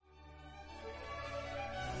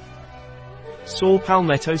Saw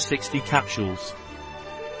Palmetto 60 capsules.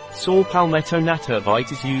 Saw Palmetto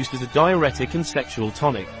NATURBITE is used as a diuretic and sexual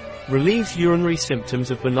tonic. Relieves urinary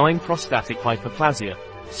symptoms of benign prostatic hyperplasia.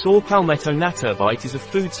 Saw Palmetto NATURBITE is a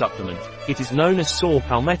food supplement. It is known as Saw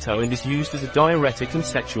Palmetto and is used as a diuretic and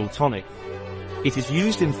sexual tonic. It is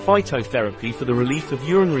used in phytotherapy for the relief of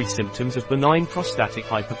urinary symptoms of benign prostatic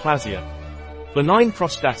hyperplasia. Benign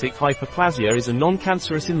prostatic hyperplasia is a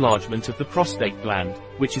non-cancerous enlargement of the prostate gland,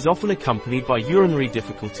 which is often accompanied by urinary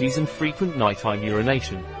difficulties and frequent nighttime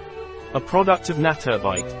urination. A product of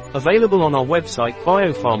NATURBITE. Available on our website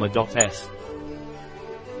biopharma.s.